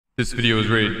This video is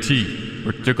rated T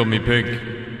for Tickle Me Pink.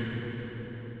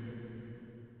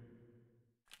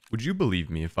 Would you believe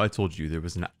me if I told you there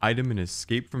was an item in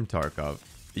Escape from Tarkov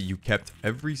that you kept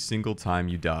every single time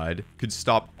you died, could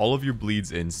stop all of your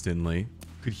bleeds instantly,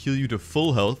 could heal you to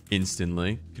full health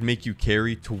instantly, could make you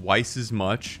carry twice as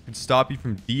much, could stop you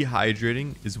from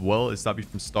dehydrating as well as stop you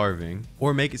from starving,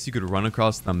 or make it so you could run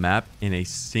across the map in a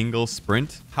single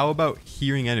sprint? How about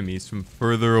hearing enemies from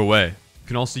further away? You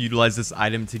can also utilize this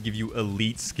item to give you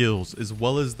elite skills as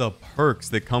well as the perks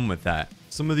that come with that.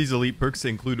 Some of these elite perks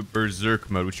include Berserk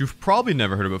mode, which you've probably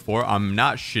never heard of before. I'm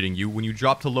not shitting you. When you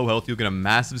drop to low health, you'll get a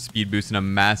massive speed boost and a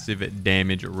massive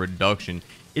damage reduction.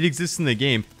 It exists in the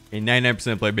game, and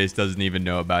 99% of player base doesn't even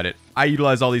know about it. I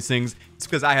utilize all these things. It's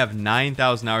because I have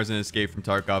 9,000 hours in Escape from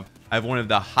Tarkov. I have one of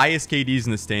the highest KDs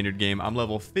in the standard game. I'm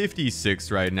level 56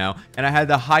 right now, and I had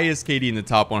the highest KD in the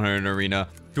top 100 in arena.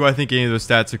 Do I think any of those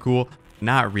stats are cool?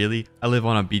 Not really. I live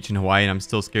on a beach in Hawaii and I'm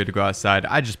still scared to go outside.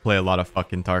 I just play a lot of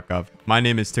fucking Tarkov. My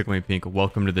name is Tickle Me Pink.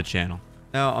 Welcome to the channel.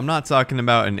 Now, I'm not talking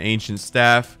about an ancient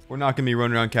staff. We're not going to be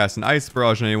running around casting ice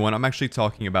barrage on anyone. I'm actually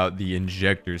talking about the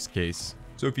Injectors Case.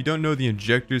 So if you don't know, the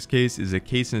Injectors Case is a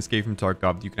case in Escape from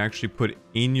Tarkov that you can actually put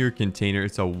in your container.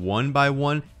 It's a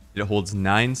 1x1. It holds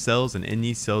 9 cells, and in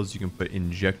these cells you can put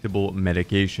injectable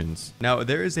medications. Now,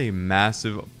 there is a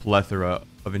massive plethora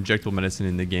of injectable medicine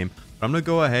in the game. But I'm going to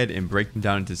go ahead and break them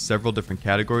down into several different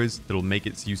categories that'll make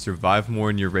it so you survive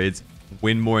more in your raids,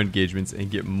 win more engagements,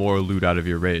 and get more loot out of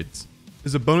your raids.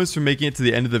 As a bonus for making it to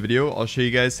the end of the video, I'll show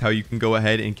you guys how you can go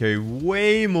ahead and carry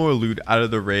way more loot out of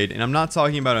the raid. And I'm not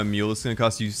talking about a mule. It's going to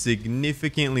cost you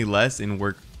significantly less and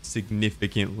work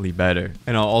significantly better.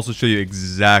 And I'll also show you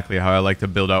exactly how I like to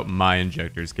build out my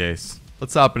Injectors Case.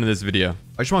 Let's hop into this video.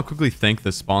 I just want to quickly thank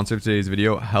the sponsor of today's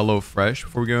video, HelloFresh.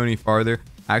 Before we go any farther,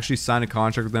 I actually signed a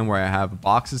contract with them where I have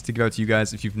boxes to give out to you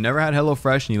guys. If you've never had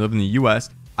HelloFresh and you live in the US,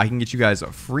 I can get you guys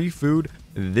free food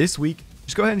this week.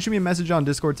 Just go ahead and shoot me a message on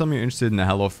Discord. Tell me you're interested in the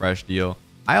HelloFresh deal.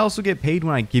 I also get paid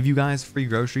when I give you guys free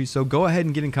groceries, so go ahead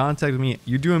and get in contact with me.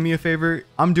 You're doing me a favor.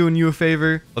 I'm doing you a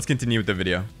favor. Let's continue with the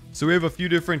video. So we have a few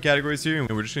different categories here, and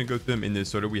we're just going to go through them in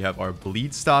this order. We have our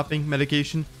bleed stopping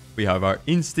medication. We have our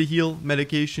insta-heal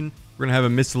medication. We're going to have a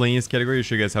miscellaneous category to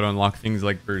show you guys how to unlock things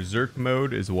like Berserk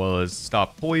mode, as well as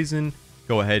stop poison,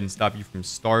 go ahead and stop you from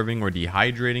starving or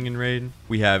dehydrating in raid.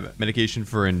 We have medication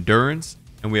for endurance,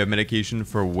 and we have medication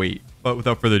for weight. But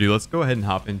without further ado, let's go ahead and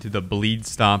hop into the bleed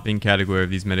stopping category of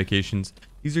these medications.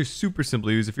 These are super simple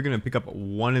to use. If you're going to pick up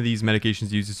one of these medications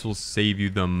to use, this will save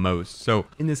you the most. So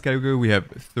in this category, we have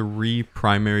 3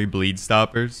 primary bleed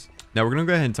stoppers. Now, we're going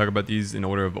to go ahead and talk about these in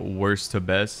order of worst to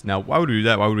best. Now, why would we do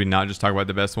that? Why would we not just talk about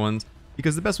the best ones?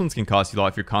 Because the best ones can cost you a lot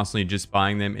if you're constantly just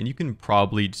buying them, and you can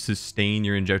probably sustain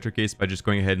your injector case by just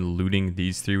going ahead and looting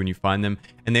these 3 when you find them.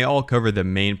 And they all cover the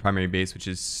main primary base, which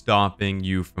is stopping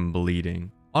you from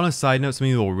bleeding. On a side note,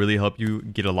 something that will really help you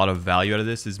get a lot of value out of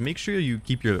this is make sure you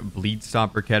keep your bleed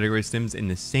stopper category stims in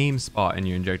the same spot in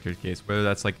your injector case, whether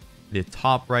that's like the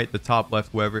top right, the top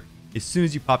left, wherever. As soon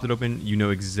as you pop it open, you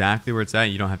know exactly where it's at.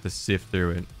 You don't have to sift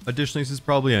through it. Additionally, this is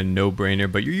probably a no-brainer,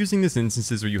 but you're using this in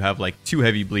instances where you have like 2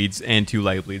 heavy bleeds and 2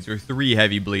 light bleeds, or 3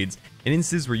 heavy bleeds. In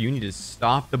instances where you need to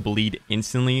stop the bleed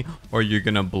instantly, or you're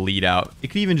gonna bleed out. It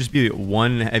could even just be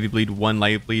 1 heavy bleed, 1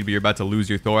 light bleed, but you're about to lose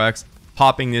your thorax.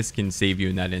 Popping this can save you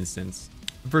in that instance.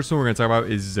 The first one we're gonna talk about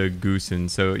is Zagusin.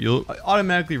 So you'll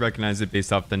automatically recognize it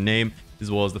based off the name, as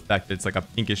well as the fact that it's like a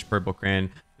pinkish purple crayon.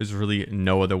 There's really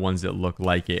no other ones that look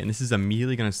like it. And this is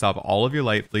immediately going to stop all of your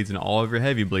light bleeds and all of your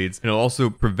heavy bleeds. And it'll also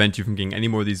prevent you from getting any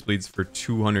more of these bleeds for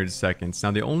 200 seconds.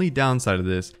 Now, the only downside of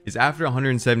this is after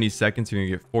 170 seconds, you're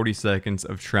going to get 40 seconds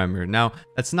of tremor. Now,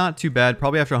 that's not too bad.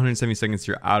 Probably after 170 seconds,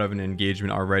 you're out of an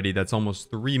engagement already. That's almost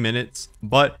 3 minutes.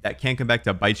 But that can come back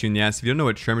to bite you in the ass. If you don't know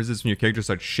what tremors is, when your character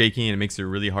starts shaking and it makes it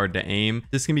really hard to aim,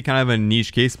 this can be kind of a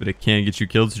niche case, but it can get you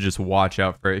killed. So just watch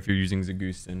out for it if you're using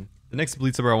Zagusin. The next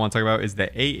bleed stopper I want to talk about is the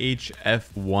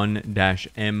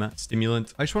AHF1-M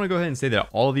stimulant. I just want to go ahead and say that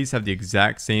all of these have the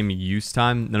exact same use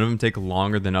time. None of them take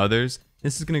longer than others.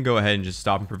 This is going to go ahead and just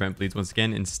stop and prevent bleeds once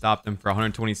again and stop them for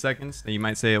 120 seconds. Now you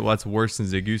might say, well, that's worse than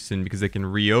Zagusin because they can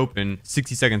reopen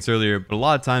 60 seconds earlier, but a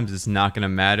lot of times it's not going to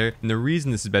matter. And the reason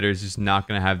this is better is just not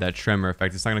going to have that tremor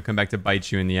effect. It's not going to come back to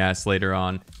bite you in the ass later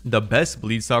on. The best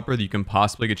bleed stopper that you can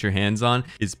possibly get your hands on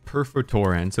is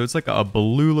Perfotoran. So it's like a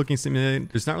blue looking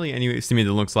stimulant. There's not really any stimulant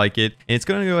that looks like it. And it's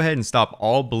going to go ahead and stop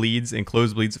all bleeds and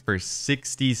closed bleeds for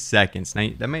 60 seconds. Now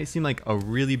that might seem like a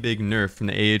really big nerf from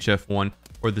the AHF1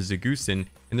 or the Zagusin.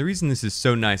 And the reason this is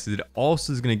so nice is it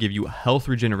also is going to give you health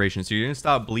regeneration. So you're going to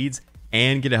stop bleeds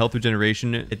and get a health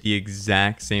regeneration at the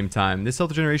exact same time. This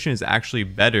health regeneration is actually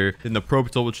better than the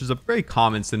Propital, which is a very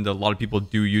common stim that a lot of people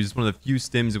do use. It's one of the few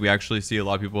stims that we actually see a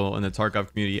lot of people in the Tarkov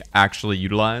community actually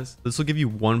utilize. This will give you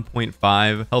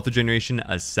 1.5 health regeneration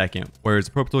a second, whereas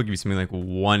Propital will give you something like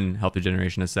 1 health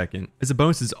regeneration a second. As a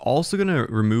bonus, it's also going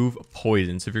to remove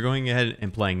poison. So if you're going ahead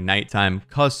and playing nighttime,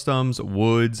 customs,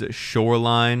 woods,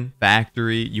 shoreline,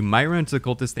 factory, you might run into the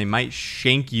cultists. They might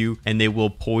shank you and they will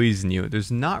poison you.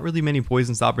 There's not really many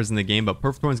poison stoppers in the game, but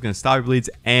Perfect Horn is going to stop your bleeds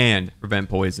and prevent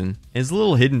poison. As a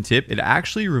little hidden tip, it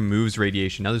actually removes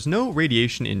radiation. Now, there's no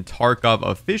radiation in Tarkov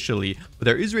officially, but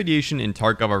there is radiation in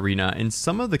Tarkov Arena, and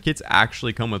some of the kits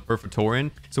actually come with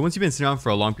Perfectorin. So once you've been sitting around for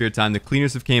a long period of time, the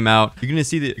cleaners have came out, you're going to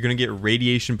see that you're going to get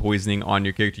radiation poisoning on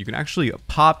your character. You can actually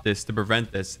pop this to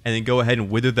prevent this, and then go ahead and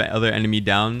wither the other enemy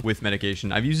down with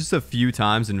medication. I've used this a few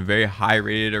times in very high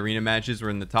rated arena matches. We're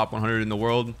in the top 100 in the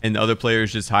world, and the other player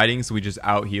is just hiding, so we just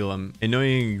out heal them. And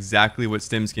knowing exactly what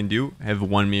stims can do have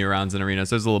won me rounds in arena.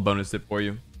 So there's a little bonus tip for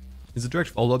you. As a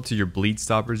direct follow-up to your bleed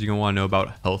stoppers, you're going to want to know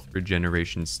about health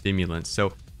regeneration stimulants.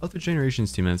 So health regeneration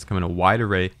stimulants come in a wide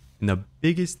array, and the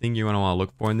biggest thing you're going to want to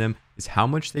look for in them is how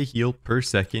much they heal per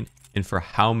second and for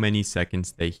how many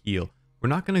seconds they heal. We're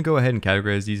not going to go ahead and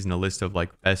categorize these in a list of like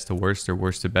best to worst or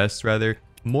worst to best. Rather,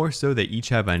 more so they each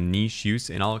have a niche use,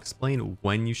 and I'll explain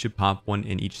when you should pop one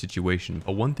in each situation.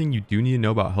 But one thing you do need to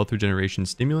know about health regeneration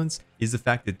stimulants is the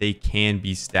fact that they can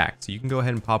be stacked. So you can go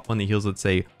ahead and pop one that heals, let's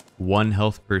say, 1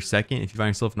 health per second. If you find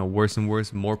yourself in a worse and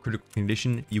worse, more critical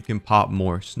condition, you can pop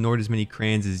more. Snort as many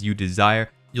crayons as you desire.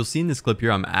 You'll see in this clip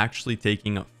here, I'm actually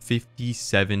taking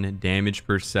 57 damage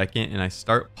per second, and I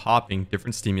start popping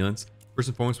different stimulants. First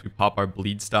and foremost, we pop our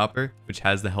bleed stopper, which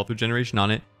has the health regeneration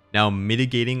on it. Now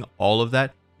mitigating all of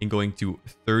that and going to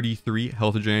 33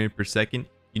 health regenerated per second.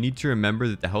 You need to remember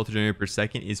that the health regenerated per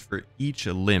second is for each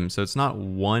limb. So it's not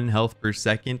 1 health per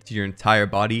second to your entire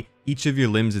body. Each of your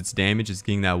limbs, its damage is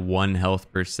getting that 1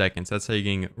 health per second. So that's how you're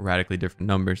getting radically different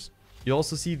numbers. You'll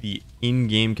also see the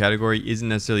in-game category isn't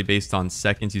necessarily based on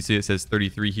seconds. You see it says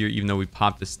 33 here, even though we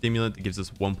popped a stimulant that gives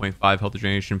us 1.5 health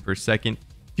regeneration per second.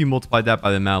 If you multiply that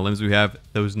by the amount of limbs we have,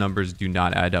 those numbers do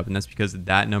not add up. And that's because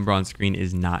that number on screen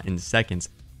is not in seconds.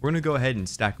 We're going to go ahead and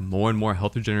stack more and more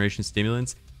health regeneration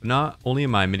stimulants. But not only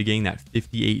am I mitigating that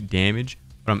 58 damage,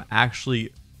 but I'm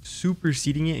actually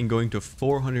superseding it and going to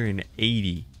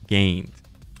 480 gained.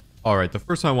 All right, the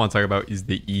first one I want to talk about is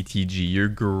the ETG, your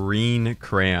green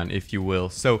crayon, if you will.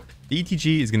 So the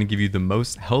ETG is going to give you the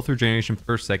most health regeneration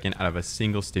per second out of a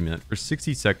single stimulant. For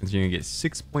 60 seconds, you're going to get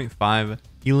 6.5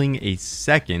 healing a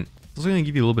second. It's also going to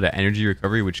give you a little bit of energy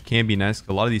recovery, which can be nice.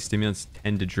 A lot of these stimulants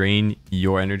tend to drain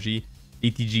your energy.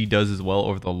 ETG does as well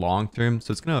over the long term,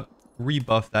 so it's going to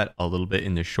rebuff that a little bit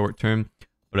in the short term.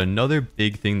 But another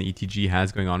big thing the ETG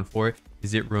has going on for it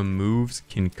is it removes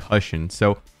concussion.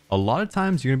 So a lot of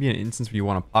times you're going to be in an instance where you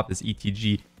want to pop this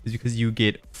ETG is because you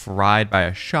get fried by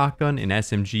a shotgun, an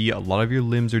SMG, a lot of your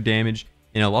limbs are damaged.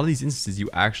 In a lot of these instances, you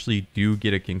actually do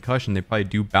get a concussion. They probably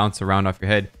do bounce around off your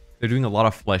head. They're doing a lot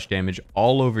of flesh damage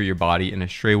all over your body, and a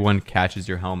stray one catches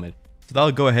your helmet. So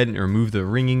that'll go ahead and remove the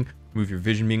ringing, remove your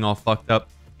vision being all fucked up,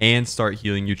 and start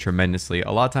healing you tremendously.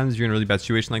 A lot of times if you're in a really bad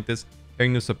situation like this,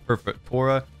 pairing this with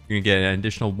Perfectora, you're going to get an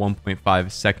additional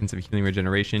 1.5 seconds of healing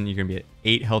regeneration. You're going to be at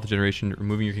 8 health regeneration,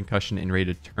 removing your concussion, and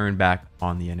ready to turn back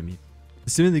on the enemy. The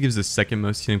stimulant that gives the second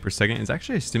most healing per second is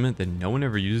actually a stimulant that no one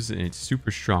ever uses, and it's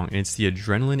super strong, and it's the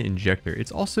Adrenaline Injector.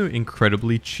 It's also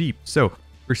incredibly cheap. So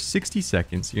for 60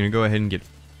 seconds, you're going to go ahead and get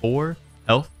 4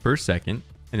 health per second,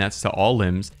 and that's to all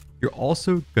limbs. You're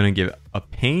also going to give a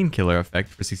painkiller effect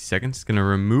for 60 seconds. It's going to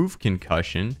remove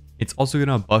concussion. It's also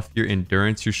going to buff your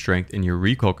endurance, your strength, and your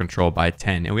recoil control by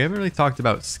 10. And we haven't really talked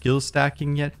about skill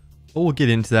stacking yet, but we'll get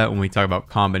into that when we talk about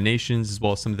combinations as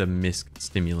well as some of the Misc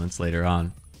stimulants later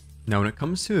on. Now, when it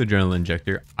comes to Adrenaline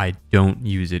Injector, I don't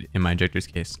use it in my Injectors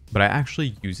Case, but I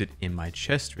actually use it in my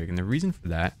chest rig. And the reason for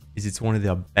that is it's one of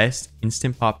the best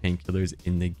instant pop painkillers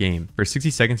in the game. For 60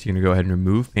 seconds, you're going to go ahead and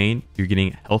remove pain. You're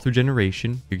getting health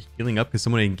regeneration. You're healing up because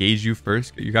someone engaged you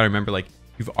first. You got to remember, like,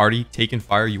 you've already taken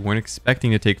fire. You weren't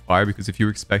expecting to take fire, because if you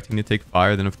were expecting to take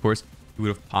fire, then of course you would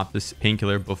have popped this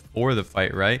painkiller before the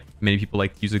fight, right? Many people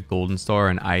like to use a golden star or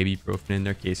an ibuprofen in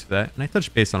their case for that. And I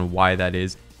touched base on why that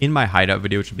is in my hideout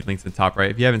video, which will be linked to the top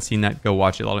right. If you haven't seen that, go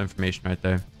watch it. A lot of information right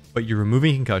there. But you're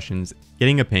removing concussions,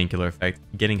 getting a painkiller effect,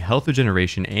 getting health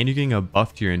regeneration, and you're getting a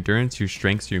buff to your endurance, your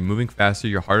strength. So you're moving faster,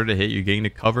 you're harder to hit, you're getting to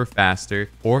cover faster,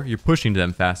 or you're pushing to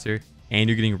them faster, and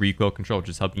you're getting recoil control, which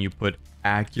is helping you put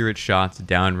accurate shots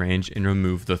downrange and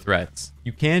remove the threats.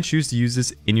 You can choose to use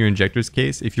this in your Injectors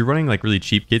case. If you're running like really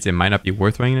cheap kits, it might not be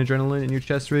worth running an adrenaline in your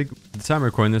chest rig. At the time I'm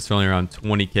recording this, for only around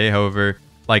 20k. However,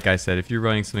 like I said, if you're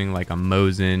running something like a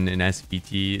Mosin, an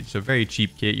SVT, it's a very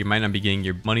cheap kit. You might not be getting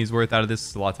your money's worth out of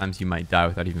this. A lot of times you might die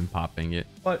without even popping it.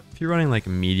 But if you're running like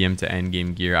medium to end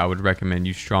game gear, I would recommend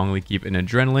you strongly keep an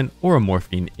adrenaline or a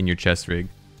morphine in your chest rig.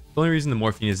 The only reason the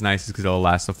morphine is nice is because it'll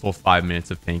last a full 5 minutes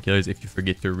of painkillers if you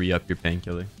forget to re-up your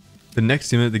painkiller. The next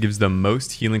stimulant that gives the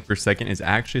most healing per second is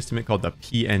actually a stimulant called the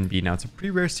PNB. Now, it's a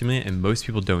pretty rare stimulant and most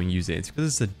people don't use it. It's because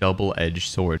it's a double-edged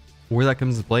sword. Where that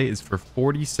comes into play is for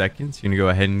 40 seconds, you're going to go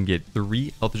ahead and get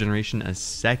 3 health regeneration a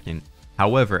second.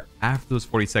 However, after those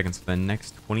 40 seconds, for the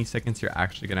next 20 seconds, you're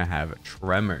actually going to have a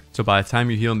tremor. So by the time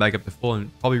you're healing back up to full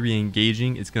and probably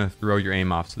re-engaging, it's going to throw your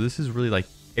aim off. So this is really like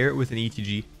pair it with an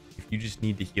ETG if you just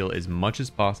need to heal as much as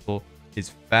possible, as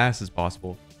fast as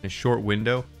possible, in a short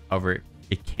window. However,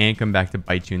 it can come back to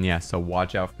bite you in the ass, so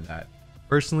watch out for that.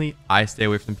 Personally, I stay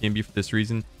away from PNB for this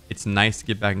reason. It's nice to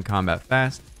get back in combat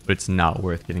fast, but it's not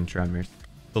worth getting tremors.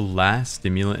 The last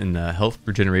stimulant in the health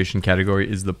regeneration category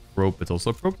is the Propital.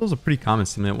 So Propital is a pretty common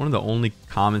stimulant, one of the only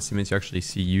common stimulants you actually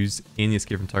see used in the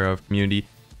Escape From Tarkov community.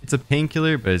 It's a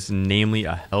painkiller, but it's namely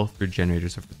a health regenerator.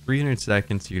 So for 300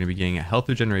 seconds, you're going to be getting a health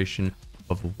regeneration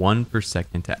of 1 per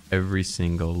second to every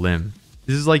single limb.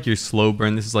 This is like your slow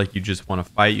burn. This is like you just want to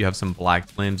fight. You have some black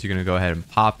limbs. You're going to go ahead and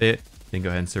pop it. Then go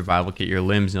ahead and survival kit your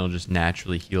limbs, and it'll just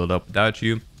naturally heal it up without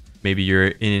you. Maybe you're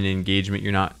in an engagement,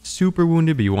 you're not super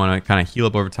wounded, but you want to kind of heal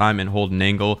up over time and hold an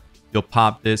angle. You'll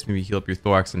pop this, maybe heal up your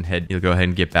thorax and head. You'll go ahead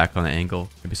and get back on the angle,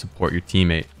 maybe support your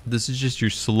teammate. This is just your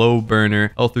slow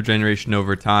burner, health regeneration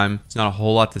over time. It's not a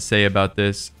whole lot to say about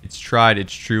this. It's tried,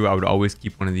 it's true. I would always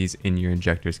keep one of these in your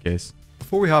Injectors case.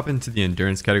 Before we hop into the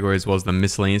endurance category as well as the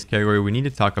miscellaneous category, we need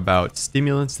to talk about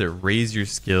stimulants that raise your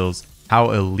skills,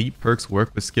 how elite perks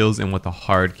work with skills, and what the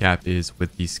hard cap is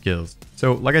with these skills.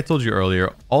 So like I told you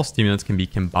earlier, all stimulants can be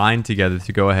combined together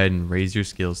to go ahead and raise your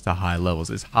skills to high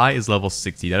levels. As high as level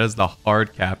 60, that is the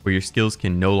hard cap where your skills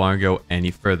can no longer go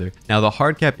any further. Now the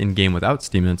hard cap in game without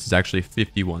stimulants is actually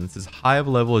 51. It's as high of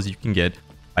a level as you can get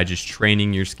by just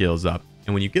training your skills up.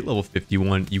 And when you get level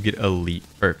 51, you get elite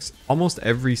perks. Almost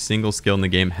every single skill in the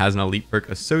game has an elite perk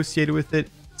associated with it.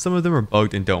 Some of them are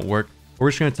bugged and don't work. We're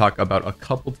just going to talk about a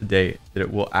couple today that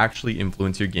it will actually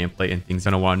influence your gameplay and things I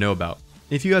don't want to know about.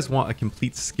 If you guys want a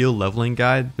complete skill leveling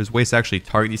guide, there's ways to actually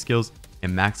target these skills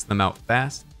and max them out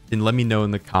fast, then let me know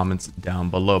in the comments down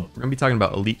below. We're going to be talking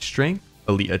about elite strength,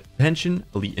 elite attention,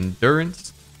 elite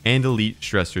endurance, and elite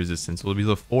stress resistance. Will be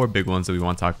the 4 big ones that we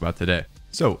want to talk about today.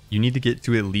 So you need to get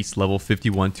to at least level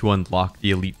 51 to unlock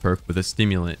the elite perk with a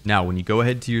stimulant. Now, when you go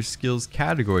ahead to your skills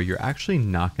category, you're actually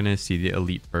not going to see the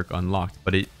elite perk unlocked,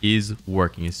 but it is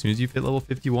working. As soon as you hit level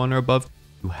 51 or above,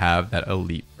 you have that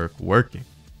elite perk working.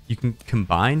 You can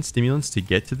combine stimulants to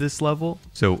get to this level.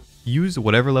 So use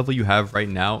whatever level you have right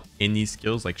now in these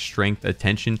skills like strength,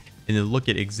 attention, and then look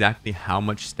at exactly how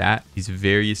much stat these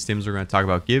various stims we're going to talk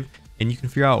about give. And you can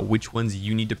figure out which ones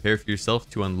you need to pair for yourself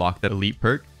to unlock that elite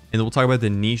perk. And then we'll talk about the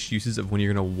niche uses of when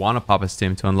you're going to want to pop a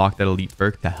stim to unlock that elite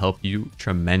perk to help you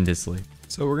tremendously.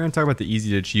 So we're going to talk about the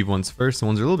easy to achieve ones first. The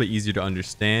ones that are a little bit easier to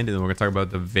understand, and then we're going to talk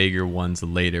about the vaguer ones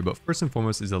later. But first and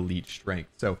foremost is elite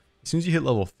strength. So as soon as you hit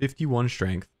level 51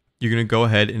 strength, you're going to go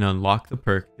ahead and unlock the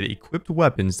perk that equipped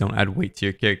weapons don't add weight to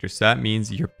your character. So that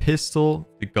means your pistol,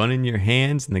 the gun in your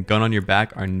hands, and the gun on your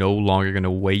back are no longer going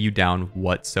to weigh you down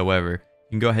whatsoever.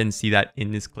 You can go ahead and see that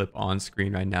in this clip on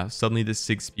screen right now. Suddenly the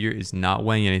Sig Spear is not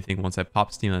weighing anything once I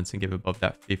pop stimulants and get above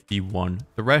that 51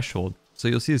 threshold. So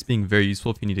you'll see this being very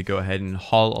useful if you need to go ahead and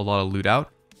haul a lot of loot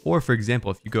out. Or for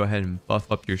example, if you go ahead and buff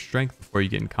up your strength before you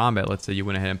get in combat, let's say you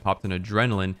went ahead and popped an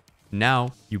adrenaline.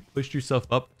 Now you pushed yourself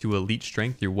up to elite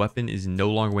strength. Your weapon is no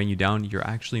longer weighing you down. You're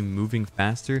actually moving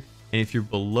faster. And if you're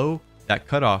below that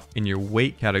cutoff in your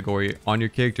weight category on your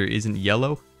character isn't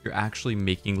yellow, you're actually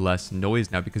making less noise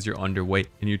now because you're underweight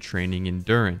and you're training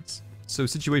endurance. So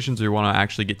situations where you want to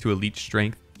actually get to elite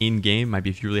strength in game might be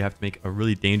if you really have to make a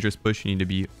really dangerous push. You need to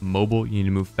be mobile, you need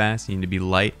to move fast, you need to be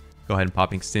light. Go ahead and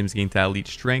popping stims, getting to that elite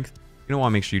strength. You're going to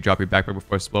want to make sure you drop your backpack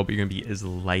before swell, but you're going to be as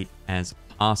light as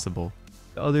possible.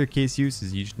 The other case use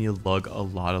is you just need to lug a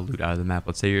lot of loot out of the map.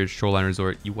 Let's say you're at Shoreline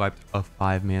Resort, you wiped a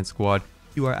 5-man squad.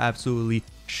 You are absolutely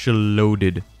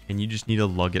loaded and you just need to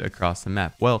lug it across the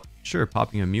map. Well, sure,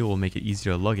 popping a mule will make it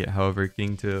easier to lug it. However,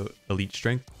 getting to elite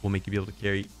strength will make you be able to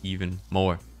carry even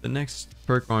more. The next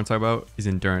perk I want to talk about is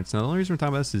endurance. Now, the only reason we're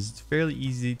talking about this is it's fairly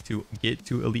easy to get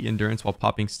to elite endurance while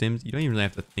popping stims. You don't even really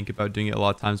have to think about doing it a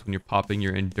lot of times when you're popping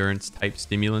your endurance type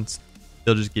stimulants.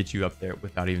 They'll just get you up there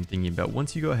without even thinking about it.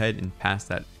 Once you go ahead and pass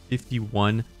that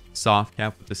 51 soft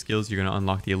cap with the skills, you're going to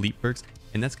unlock the elite perks,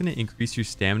 and that's going to increase your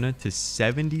stamina to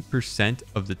 70%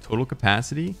 of the total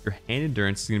capacity. Your hand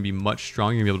endurance is going to be much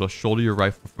stronger. You're going to be able to shoulder your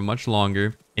rifle for much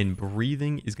longer, and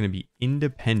breathing is going to be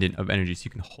independent of energy, so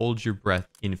you can hold your breath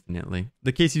infinitely.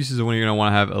 The case uses of when you're going to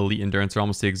want to have elite endurance are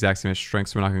almost the exact same as strength,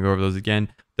 so we're not going to go over those again.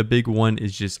 The big one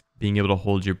is just being able to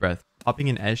hold your breath. Popping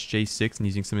an SJ6 and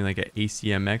using something like an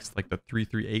ACMX, like the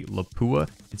 338 Lapua,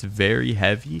 it's very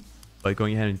heavy, but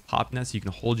going ahead and popping that so you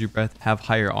can hold your breath, have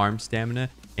higher arm stamina,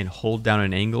 and hold down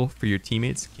an angle for your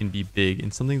teammates can be big,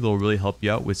 and something that will really help you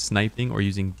out with sniping or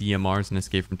using DMRs in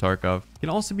Escape from Tarkov. It can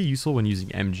also be useful when using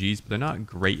MGs, but they're not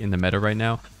great in the meta right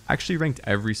now. I actually ranked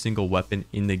every single weapon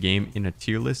in the game in a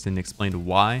tier list and explained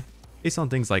why, based on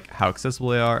things like how accessible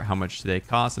they are, how much they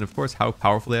cost, and of course how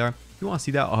powerful they are. If you want to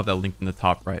see that, I'll have that linked in the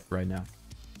top right now.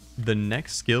 The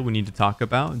next skill we need to talk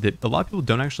about that a lot of people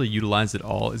don't actually utilize at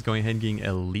all is going ahead and getting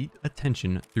elite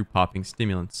attention through popping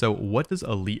stimulants. So what does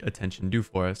elite attention do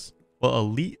for us? Well,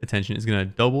 elite attention is going to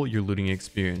double your looting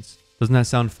experience. Doesn't that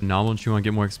sound phenomenal? Do you want to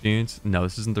get more experience? No,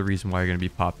 this isn't the reason why you're going to be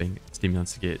popping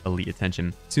stimulants to get elite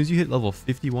attention. As soon as you hit level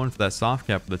 51 for that soft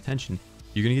cap with attention,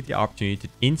 you're going to get the opportunity to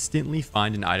instantly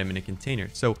find an item in a container.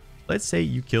 So let's say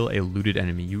you kill a looted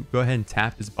enemy. You go ahead and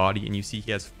tap his body and you see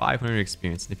he has 500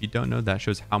 experience. And if you don't know, that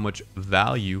shows how much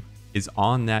value is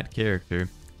on that character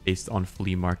based on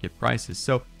flea market prices.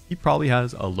 So he probably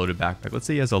has a loaded backpack. Let's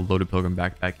say he has a loaded pilgrim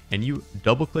backpack, and you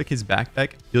double click his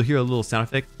backpack, you'll hear a little sound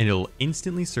effect and it'll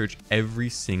instantly search every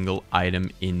single item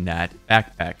in that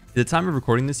backpack. At the time of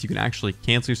recording this, you can actually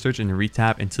cancel your search and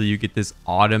retap until you get this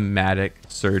automatic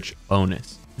search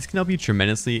bonus. This can help you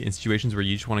tremendously in situations where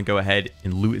you just want to go ahead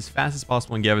and loot as fast as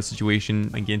possible and get out of a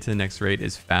situation and get into the next raid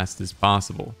as fast as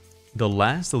possible. The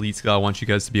last elite skill I want you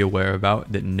guys to be aware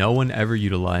about that no one ever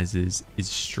utilizes is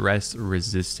stress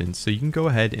resistance. So you can go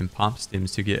ahead and pop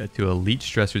stims to get to elite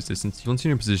stress resistance. Once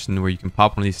you're in a position where you can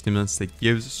pop one of these stimulants that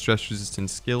gives stress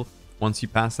resistance skill, once you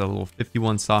pass that level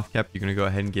 51 soft cap, you're going to go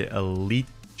ahead and get elite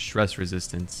stress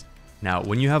resistance. Now,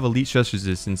 when you have elite stress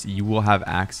resistance, you will have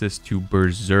access to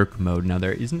berserk mode. Now,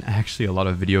 there isn't actually a lot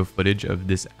of video footage of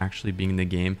this actually being in the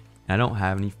game. I don't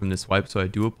have any from this wipe, so I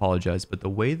do apologize. But the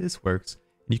way this works,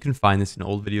 and you can find this in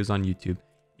old videos on YouTube,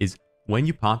 is when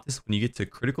you pop this, when you get to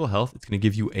critical health, it's going to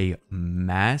give you a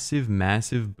massive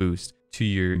boost to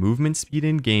your movement speed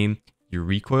in game, your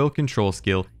recoil control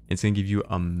skill. It's going to give you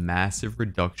a massive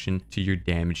reduction to your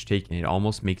damage taken. It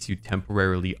almost makes you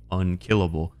temporarily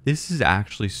unkillable. This is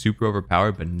actually super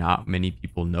overpowered, but not many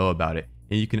people know about it.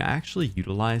 And you can actually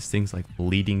utilize things like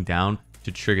bleeding down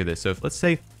to trigger this. So if, let's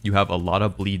say, you have a lot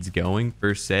of bleeds going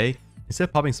per se, instead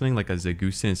of popping something like a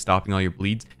Zagusa and stopping all your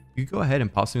bleeds, you go ahead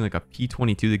and pop something like a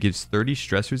P22 that gives 30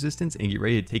 stress resistance and get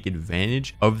ready to take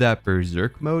advantage of that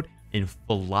berserk mode and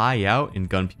fly out and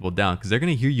gun people down, because they're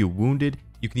going to hear you wounded.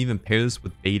 You can even pair this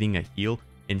with baiting a heal,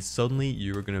 and suddenly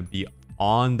you're going to be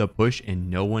on the push and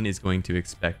no one is going to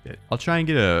expect it. I'll try and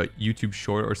get a YouTube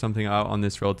short or something out on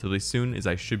this relatively soon, as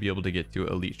I should be able to get to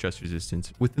elite stress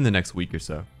resistance within the next week or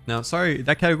so. Now, sorry,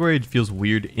 that category feels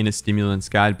weird in a stimulants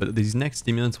guide, but these next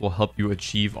stimulants will help you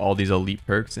achieve all these elite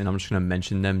perks, and I'm just going to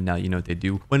mention them now. You know what they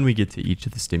do when we get to each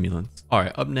of the stimulants. All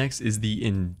right, up next is the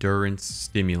endurance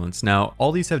stimulants. Now,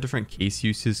 all these have different case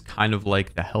uses, kind of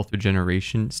like the health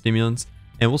regeneration stimulants.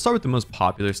 And we'll start with the most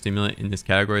popular stimulant in this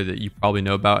category that you probably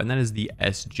know about, and that is the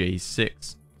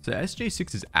SJ6. So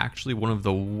SJ6 is actually one of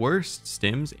the worst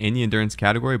stims in the endurance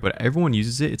category, but everyone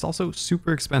uses it. It's also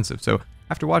super expensive. So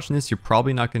after watching this, you're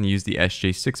probably not going to use the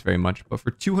SJ6 very much, but for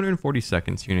 240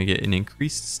 seconds, you're going to get an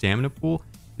increased stamina pool,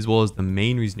 as well as the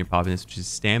main reason you're popping this, which is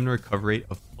stamina recovery rate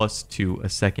of +2 a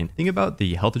second. Think about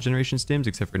the health regeneration stims,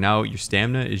 except for now your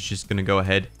stamina is just going to go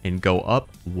ahead and go up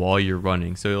while you're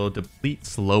running. So it'll deplete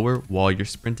slower while you're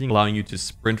sprinting, allowing you to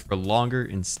sprint for longer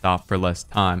and stop for less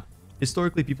time.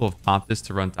 Historically, people have popped this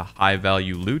to run to high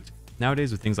value loot.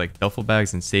 Nowadays, with things like duffel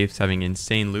bags and safes having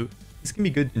insane loot, this can be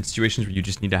good in situations where you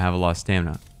just need to have a lot of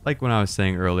stamina. Like when I was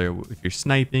saying earlier, if you're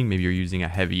sniping, maybe you're using a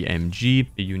heavy MG,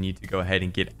 you need to go ahead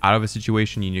and get out of a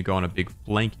situation, you need to go on a big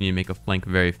flank, you need to make a flank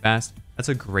very fast. That's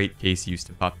a great case use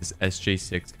to pop this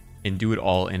SJ6 and do it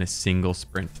all in a single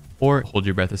sprint, or hold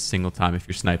your breath a single time if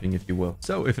you're sniping, if you will.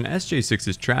 So if an SJ6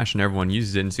 is trash and everyone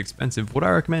uses it and it's expensive, what do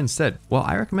I recommend instead? Well,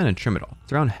 I recommend a Trimadol.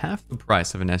 It's around half the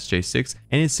price of an SJ6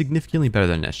 and it's significantly better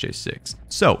than an SJ6.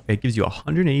 So it gives you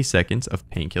 180 seconds of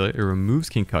painkiller, it removes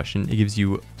concussion, it gives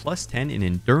you +10 in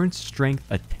endurance, strength,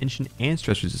 attention, and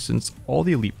stress resistance. All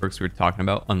the elite perks we were talking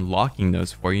about, unlocking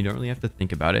those for you. You don't really have to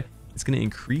think about it. It's going to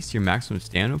increase your maximum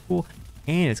stamina pool,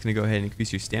 and it's going to go ahead and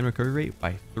increase your stamina recovery rate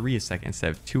by 3 a second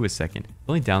instead of 2 a second. The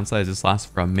only downside is this lasts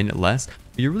for a minute less,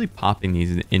 but you're really popping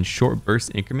these in short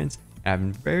burst increments. I've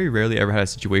very rarely ever had a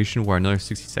situation where another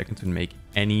 60 seconds would make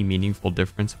any meaningful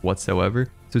difference whatsoever.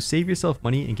 So save yourself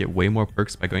money and get way more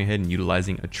perks by going ahead and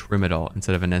utilizing a Tramadol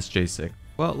instead of an SJ6.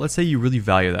 Well, let's say you really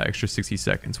value that extra 60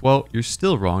 seconds. Well, you're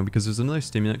still wrong because there's another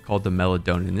stimulant called the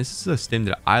melatonin. This is a stim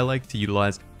that I like to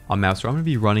utilize on maps where I'm going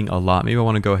to be running a lot. Maybe I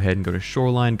want to go ahead and go to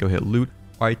Shoreline, go hit loot,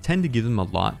 or I tend to give them a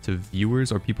lot to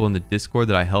viewers or people in the Discord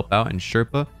that I help out in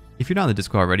Sherpa. If you're not in the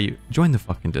Discord already, join the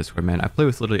fucking Discord, man. I play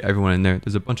with literally everyone in there.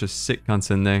 There's a bunch of sick cunts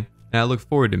in there, and I look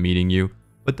forward to meeting you.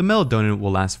 But the melatonin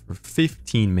will last for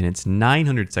 15 minutes,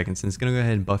 900 seconds, and it's going to go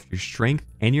ahead and buff your strength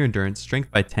and your endurance,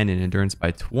 strength by 10 and endurance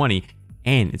by 20,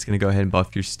 and it's going to go ahead and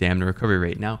buff your stamina recovery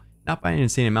rate. Now, not by an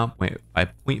insane amount, by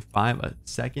 0.5 a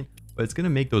second, but it's going to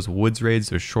make those woods raids,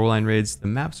 those shoreline raids, the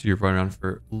maps where you're running around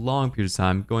for long periods of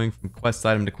time, going from quest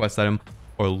item to quest item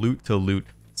or loot to loot,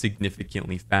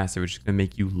 significantly faster, which is going to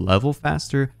make you level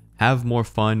faster, have more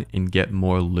fun, and get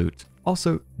more loot.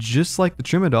 Also, just like the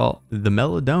Tramadol, the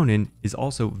melatonin is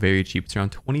also very cheap. It's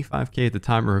around 25k at the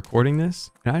time of recording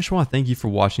this. And I just want to thank you for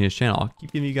watching this channel. I'll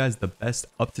keep giving you guys the best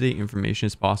up-to-date information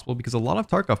as possible because a lot of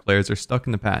Tarkov players are stuck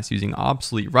in the past using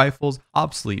obsolete rifles,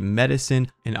 obsolete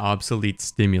medicine, and obsolete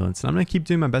stimulants. And I'm going to keep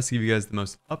doing my best to give you guys the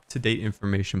most up-to-date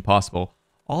information possible.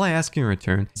 All I ask in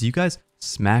return is you guys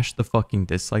smash the fucking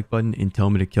dislike button and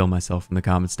tell me to kill myself in the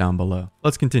comments down below.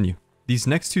 Let's continue. These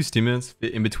next two stimulants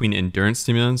fit in between endurance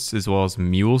stimulants as well as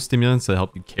mule stimulants that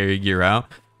help you carry gear out.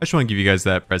 I just want to give you guys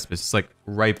that precipice. It's like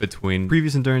right between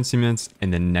previous endurance stimulants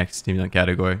and the next stimulant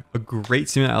category. A great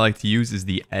stimulant I like to use is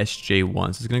the SJ1. So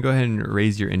it's going to go ahead and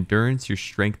raise your endurance, your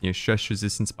strength, and your stress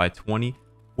resistance by 20.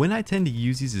 When I tend to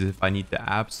use these is if I need to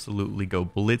absolutely go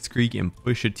blitzkrieg and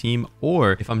push a team,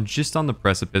 or if I'm just on the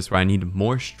precipice where I need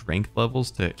more strength levels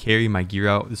to carry my gear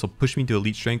out. This will push me to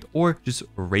elite strength, or just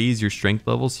raise your strength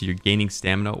levels so you're gaining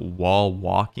stamina while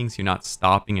walking, so you're not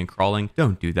stopping and crawling.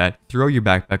 Don't do that. Throw your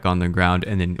backpack on the ground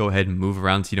and then go ahead and move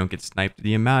around so you don't get sniped.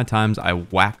 The amount of times I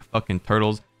whack fucking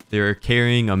turtles they're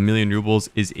carrying 1,000,000 rubles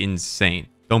is insane.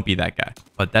 Don't be that guy.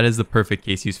 But that is the perfect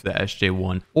case use for the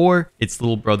SJ1 or its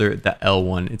little brother, the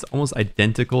L1. It's almost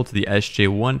identical to the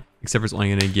SJ1, except for it's only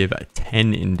going to give a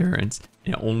 10 endurance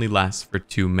and it only lasts for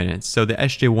 2 minutes. So the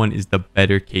SJ1 is the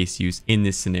better case use in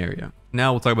this scenario.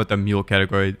 Now we'll talk about the mule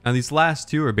category. Now these last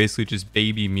two are basically just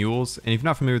baby mules. And if you're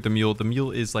not familiar with the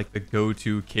mule is like the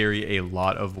go-to carry a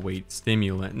lot of weight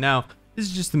stimulant. Now, this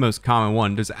is just the most common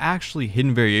one. There's actually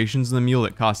hidden variations in the mule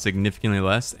that cost significantly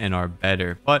less and are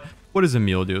better. But what does a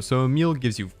mule do? So a mule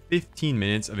gives you 15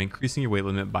 minutes of increasing your weight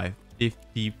limit by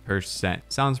 50%.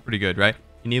 Sounds pretty good, right?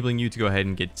 Enabling you to go ahead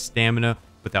and get stamina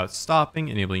without stopping,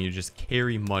 enabling you to just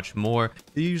carry much more.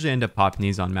 They usually end up popping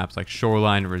these on maps like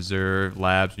Shoreline, Reserve,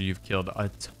 Labs, where you've killed a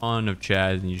ton of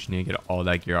chads and you just need to get all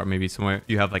that gear out. Maybe somewhere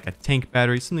you have like a tank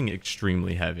battery, something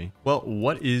extremely heavy. Well,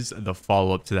 what is the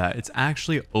follow-up to that? It's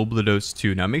actually Obsolete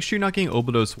 2. Now, make sure you're not getting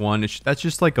Obsolete 1. That's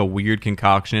just like a weird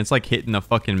concoction. It's like hitting a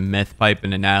fucking meth pipe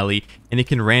in an alley, and it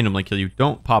can randomly kill you.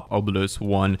 Don't pop Obsolete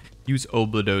 1. Use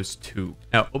Obsolete 2.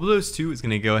 Now, Obsolete 2 is going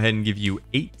to go ahead and give you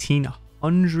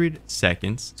 1,800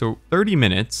 seconds, so 30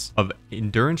 minutes of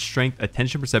endurance, strength,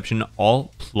 attention, perception,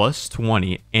 all plus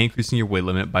 20, and increasing your weight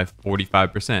limit by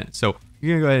 45%. So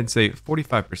you're gonna go ahead and say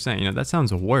 45%, you know, that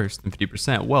sounds worse than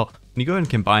 50%. Well, when you go ahead and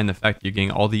combine the fact that you're getting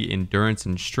all the endurance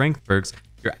and strength perks,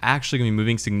 you're actually going to be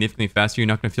moving significantly faster. You're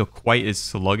not going to feel quite as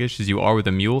sluggish as you are with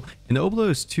a mule. And the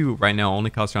Obsolete 2 right now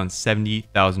only costs around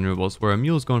 70,000 rubles, where a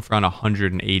mule is going for around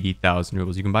 180,000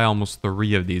 rubles. You can buy almost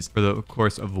 3 of these for the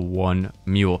course of 1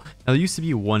 mule. Now, there used to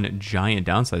be one giant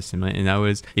downside stimulant, and that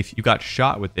was if you got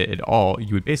shot with it at all,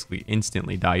 you would basically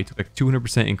instantly die. You took like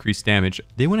 200% increased damage.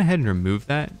 They went ahead and removed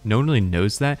that. No one really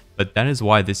knows that, but that is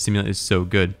why this stimulant is so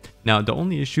good. Now, the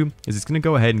only issue is it's going to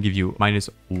go ahead and give you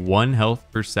 -1 health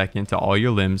per second to all your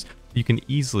limbs. You can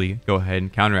easily go ahead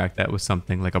and counteract that with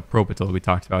something like a Propital we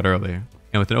talked about earlier.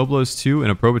 And with an Obsolete 2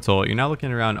 and a Propital, you're now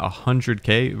looking around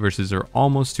 100k versus or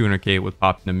almost 200k with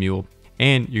popping a mule.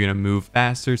 And you're going to move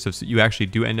faster, so if you actually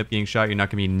do end up getting shot, you're not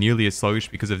going to be nearly as sluggish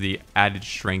because of the added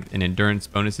strength and endurance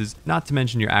bonuses. Not to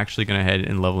mention, you're actually going ahead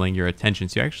and leveling your attention,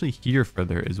 so you actually hear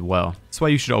further as well. That's why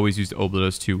you should always use the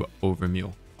Obsolete 2 over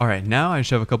mule. All right, now I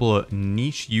just have a couple of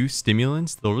niche use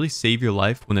stimulants. They'll really save your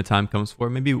life when the time comes for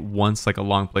it. Maybe once, like a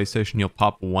long play session, you'll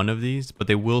pop one of these, but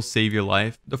they will save your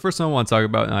life. The first one I want to talk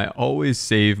about, and I always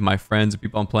save my friends,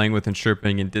 people I'm playing with and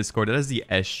chirping in Discord, that is the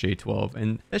SJ12.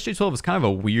 And SJ12 is kind of a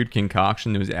weird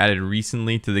concoction that was added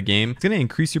recently to the game. It's going to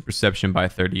increase your perception by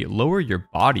 30, lower your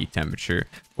body temperature.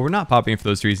 But we're not popping it for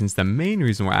those reasons. The main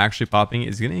reason we're actually popping it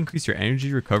is going to increase your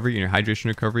energy recovery and your hydration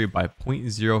recovery by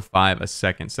 0.05 a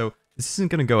second. So this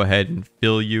isn't going to go ahead and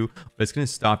fill you, but it's going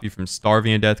to stop you from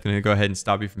starving to death. It's going to go ahead and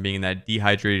stop you from being in that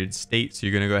dehydrated state. So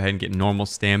you're going to go ahead and get normal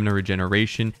stamina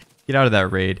regeneration, get out of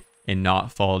that raid, and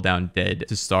not fall down dead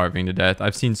to starving to death.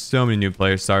 I've seen so many new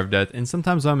players starve to death, and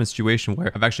sometimes I'm in a situation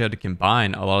where I've actually had to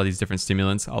combine a lot of these different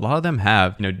stimulants. A lot of them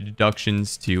have, you know,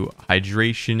 deductions to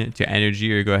hydration, to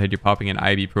energy, or go ahead, you're popping an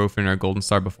ibuprofen or a golden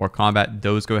star before combat.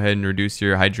 Those go ahead and reduce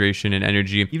your hydration and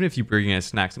energy. Even if you bring in a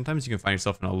snack, sometimes you can find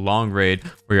yourself in a long raid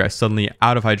where you're suddenly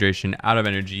out of hydration, out of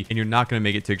energy, and you're not going to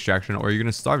make it to extraction, or you're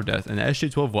going to starve to death. And the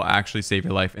SJ12 will actually save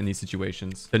your life in these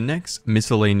situations. The next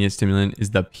miscellaneous stimulant is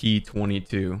the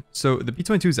P22. So the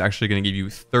P22 is actually going to give you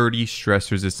 30 stress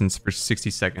resistance for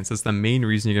 60 seconds. That's the main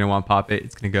reason you're going to want to pop it.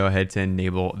 It's going to go ahead to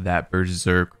enable that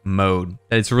berserk mode.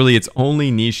 It's really its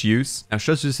only niche use. Now,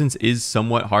 stress resistance is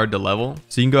somewhat hard to level,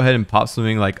 so you can go ahead and pop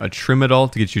something like a Trimadol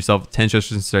to get yourself 10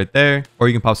 stress resistance right there, or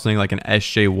you can pop something like an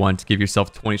SJ1 to give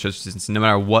yourself 20 stress resistance. No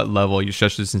matter what level your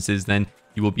stress resistance is, then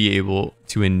you will be able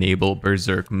to enable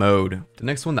berserk mode. The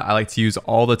next one that I like to use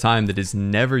all the time that is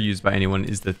never used by anyone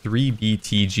is the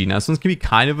 3BTG. Now, this one's gonna be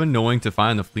kind of annoying to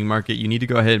find on the flea market. You need to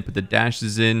go ahead and put the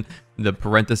dashes in, the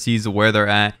parentheses where they're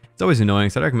at. It's always annoying,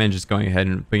 so I recommend just going ahead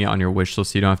and putting it on your wish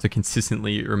list so you don't have to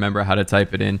consistently remember how to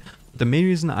type it in. But the main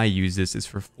reason I use this is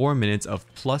for 4 minutes of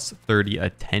plus 30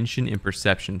 attention and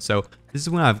perception. So this is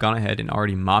when I've gone ahead and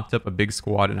already mopped up a big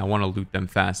squad and I want to loot them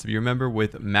fast. If you remember,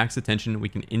 with max attention, we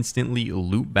can instantly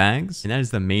loot bags, and that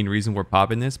is the main reason we're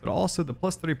popping this. But also the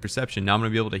plus 30 perception, now I'm going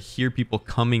to be able to hear people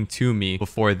coming to me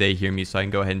before they hear me, so I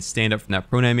can go ahead and stand up from that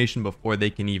prone animation before they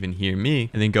can even hear me,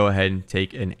 and then go ahead and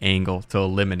take an angle to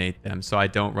eliminate them, so I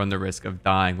don't run the risk of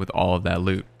dying with all of that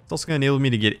loot. It's also going to enable me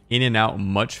to get in and out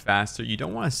much faster. You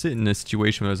don't want to sit in a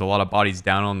situation where there's a lot of bodies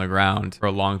down on the ground for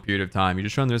a long period of time. You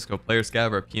just run the risk of a player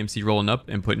scav or a PMC rolling up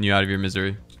and putting you out of your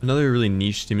misery. Another really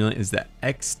niche stimulant is the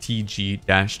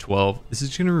XTG-12. This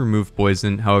is going to remove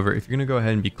poison. However, if you're going to go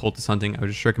ahead and be cultist hunting, I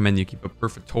would just recommend you keep a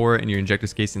Perfotora in your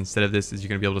Injectors Case instead of this, as you're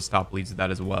going to be able to stop bleeds with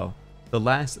that as well. The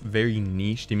last very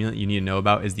niche stimulant you need to know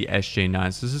about is the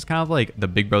SJ9. So this is kind of like the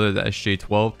big brother of the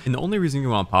SJ12. And the only reason you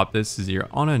want to pop this is you're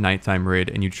on a nighttime raid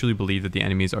and you truly believe that the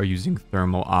enemies are using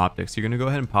thermal optics. So you're going to go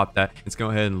ahead and pop that. It's going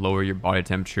to go ahead and lower your body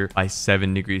temperature by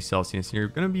 7 degrees Celsius. And you're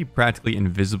going to be practically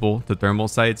invisible to thermal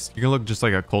sights. You're going to look just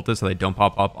like a cultist, so they don't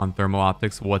pop up on thermal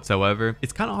optics whatsoever.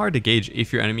 It's kind of hard to gauge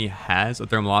if your enemy has a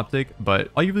thermal optic, but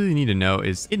all you really need to know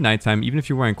is at nighttime, even if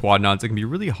you're wearing quad nods, it can be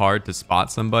really hard to spot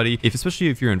somebody. Especially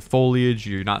if you're in foliage,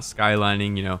 you're not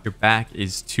skylining, you know, your back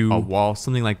is to a wall,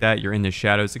 something like that, you're in the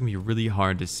shadows, it can be really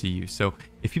hard to see you. So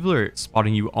if people are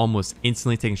spotting you almost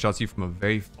instantly, taking shots at you from a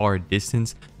very far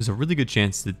distance, there's a really good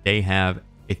chance that they have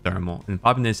a thermal, and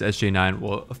popping this SJ9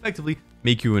 will effectively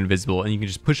make you invisible, and you can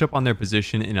just push up on their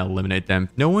position and eliminate them.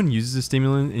 No one uses a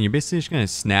stimulant, and you're basically just going to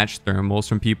snatch thermals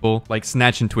from people, like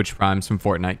snatching Twitch primes from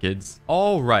Fortnite kids.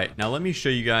 All right, now let me show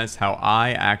you guys how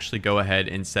I actually go ahead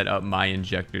and set up my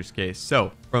Injectors Case.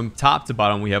 So from top to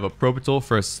bottom, we have a Propital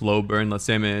for a slow burn. Let's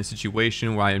say I'm in a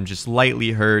situation where I am just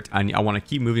lightly hurt. I want to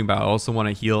keep moving, but I also want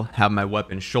to heal, have my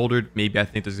weapon shouldered. Maybe I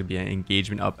think there's going to be an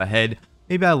engagement up ahead.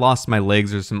 Maybe I lost my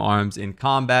legs or some arms in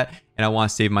combat and I want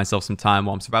to save myself some time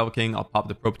while I'm survival king. I'll pop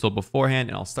the Propital beforehand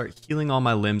and I'll start healing all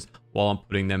my limbs while I'm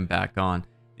putting them back on.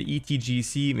 The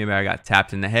ETGC, maybe I got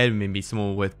tapped in the head. Maybe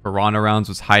someone with piranha rounds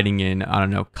was hiding in, I don't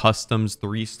know, customs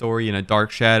 3-story in a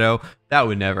dark shadow. That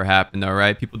would never happen though,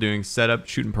 right? People doing setup,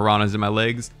 shooting piranhas in my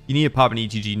legs. You need to pop an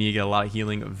ETG, you need to get a lot of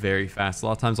healing very fast. A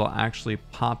lot of times I'll actually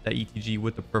pop that ETG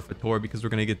with the Perfotora because we're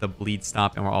going to get the bleed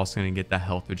stop and we're also going to get the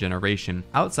health regeneration.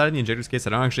 Outside of the Injectors Case, I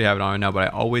don't actually have it on right now, but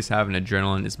I always have an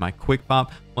adrenaline is my quick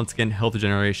pop. Once again, health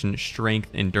regeneration,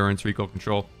 strength, endurance, recoil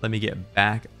control. Let me get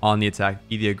back on the attack,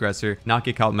 be the aggressor, not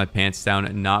get caught with my pants down,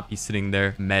 and not be sitting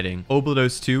there medding.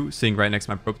 Obsolete 2 sitting right next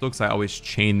to my Propital because I always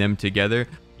chain them together.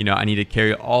 You know, I need to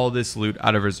carry all this loot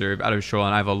out of reserve, out of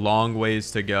shoreline. I have a long ways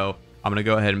to go. I'm going to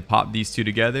go ahead and pop these two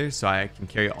together so I can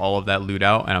carry all of that loot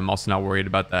out. And I'm also not worried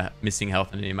about the missing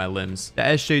health in any of my limbs. The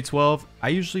SJ12,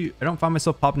 I don't find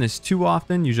myself popping this too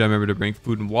often. Usually I remember to bring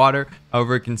food and water.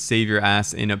 However, it can save your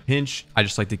ass in a pinch. I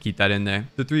just like to keep that in there.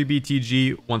 The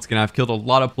 3BTG, once again, I've killed a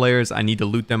lot of players. I need to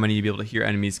loot them. I need to be able to hear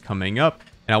enemies coming up.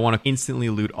 and I want to instantly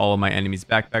loot all of my enemies'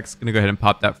 backpacks. Gonna go ahead and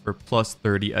pop that for plus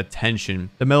 30 attention.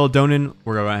 The melatonin,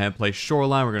 we're gonna go ahead and play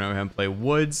shoreline. We're gonna go ahead and play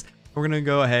woods. We're going to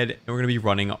go ahead and we're going to be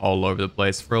running all over the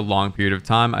place for a long period of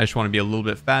time. I just want to be a little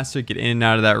bit faster, get in and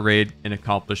out of that raid, and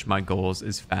accomplish my goals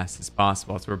as fast as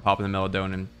possible. So we're popping the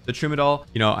melatonin. The trim it all,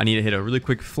 you know, I need to hit a really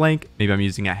quick flank. Maybe I'm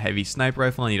using a heavy sniper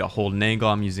rifle. I need to hold an angle.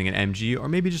 I'm using an MG, or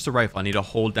maybe just a rifle. I need to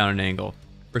hold down an angle.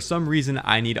 For some reason,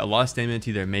 I need a lot of stamina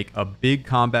to either make a big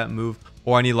combat move,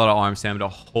 or I need a lot of arm stamina to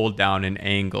hold down an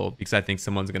angle because I think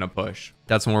someone's going to push.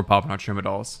 That's when we're popping our trim it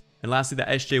alls. And lastly, the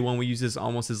SJ1, we use this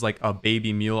almost as like a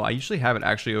baby mule. I usually have it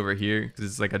actually over here because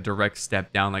it's like a direct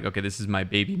step down. Like, okay, this is my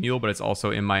baby mule, but it's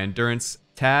also in my endurance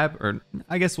tab, or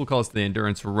I guess we'll call it the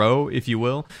endurance row, if you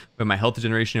will. But my health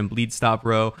regeneration and bleed stop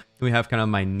row. And we have kind of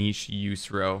my niche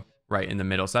use row right in the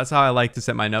middle. So that's how I like to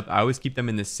set mine up. I always keep them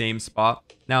in the same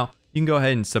spot. Now, you can go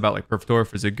ahead and sub out like Perforator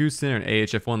for Zagustin or an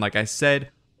AHF1, like I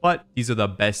said, but these are the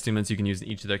best stimulants you can use in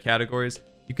each of their categories.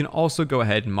 You can also go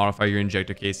ahead and modify your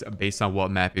injector case based on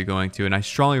what map you're going to, and I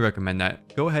strongly recommend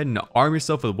that. Go ahead and arm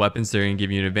yourself with weapons that are going to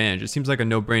give you an advantage. It seems like a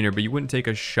no-brainer, but you wouldn't take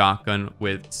a shotgun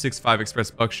with 6.5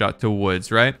 express buckshot to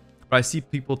woods, right? But I see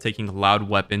people taking loud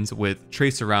weapons with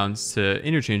tracer rounds to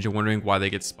interchange and wondering why they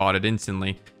get spotted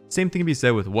instantly. Same thing can be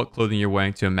said with what clothing you're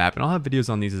wearing to a map, and I'll have videos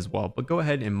on these as well. But go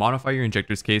ahead and modify your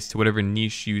injector's case to whatever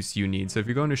niche use you need. So if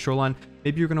you're going to shoreline,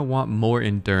 maybe you're going to want more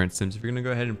endurance sims. If you're going to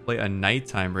go ahead and play a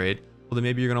nighttime raid, well, then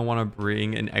maybe you're going to want to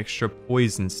bring an extra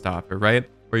poison stopper, right?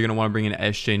 Or you're going to want to bring an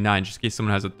SJ9 just in case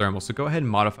someone has a thermal. So go ahead and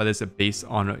modify this based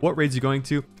on what raids you're going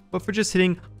to. But for just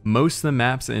hitting most of the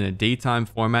maps in a daytime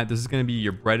format, this is going to be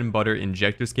your bread and butter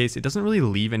injectors case. It doesn't really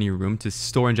leave any room to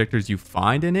store injectors you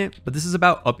find in it, but this is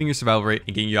about upping your survival rate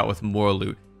and getting you out with more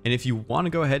loot. And if you want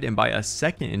to go ahead and buy a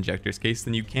second injectors case,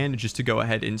 then you can just to go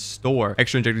ahead and store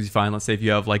extra injectors you find. Let's say if you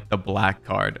have like the black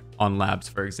card on labs,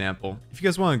 for example. If you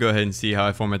guys want to go ahead and see how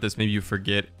I format this, maybe you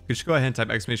forget, just go ahead and type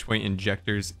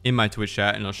 !injectors in my Twitch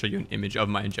chat and I'll show you an image of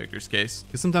my injectors case.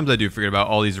 Because sometimes I do forget about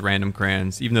all these random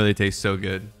crayons, even though they taste so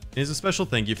good. And as a special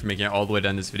thank you for making it all the way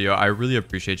down this video. I really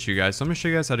appreciate you guys. So I'm going to show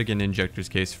you guys how to get an injectors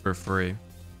case for free.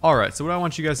 Alright, so what I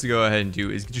want you guys to go ahead and do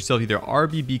is get yourself either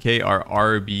RBBK or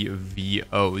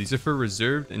RBVO. These are for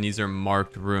reserved and these are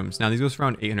marked rooms. Now, these goes for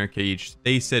around 800k each.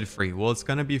 They said free. Well, it's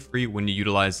going to be free when you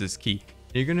utilize this key.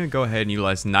 And you're going to go ahead and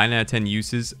utilize 9 out of 10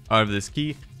 uses out of this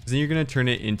key. Then you're going to turn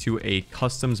it into a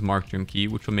customs marked room key,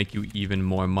 which will make you even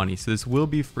more money. So this will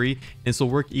be free, and this will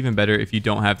work even better if you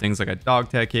don't have things like a dog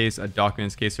tag case, a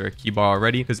documents case, or a key bar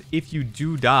already. Because if you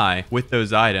do die with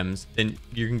those items, then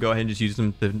you can go ahead and just use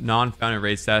them. The non-founded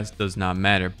raid status does not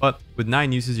matter. But with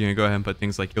 9 uses, you're going to go ahead and put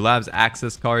things like your lab's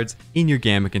access cards in your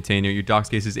gamma container, your docs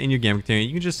cases in your gamma container.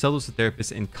 You can just sell those to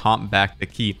therapists and comp back the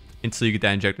key until you get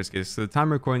that injector's case. So the time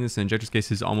I'm recording this, the injector's case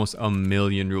is almost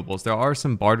 1,000,000 rubles. There are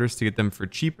some barters to get them for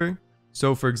cheaper.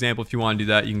 So for example, if you want to do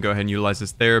that, you can go ahead and utilize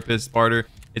this therapist barter.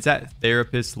 It's at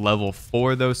therapist level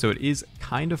 4 though, so it is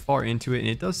kind of far into it, and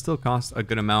it does still cost a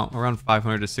good amount, around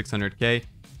 500 to 600k. If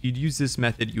you'd use this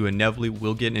method, you inevitably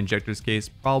will get an injector's case,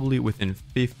 probably within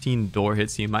 15 door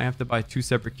hits. So you might have to buy 2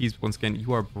 separate keys, but once again,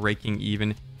 you are breaking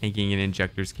even and getting an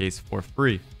injector's case for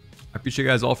free. I appreciate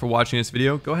you guys all for watching this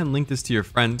video. Go ahead and link this to your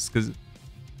friends, There's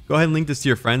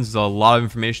a lot of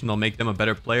information that'll make them a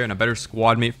better player and a better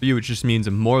squad mate for you, which just means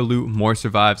more loot, more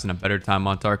survives, and a better time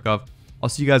on Tarkov. I'll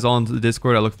see you guys all in the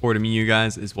Discord. I look forward to meeting you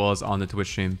guys, as well as on the Twitch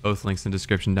stream. Both links in the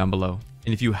description down below.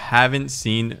 And if you haven't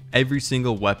seen every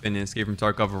single weapon in Escape from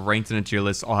Tarkov ranked in a tier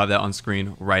list, I'll have that on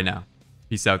screen right now.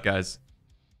 Peace out, guys.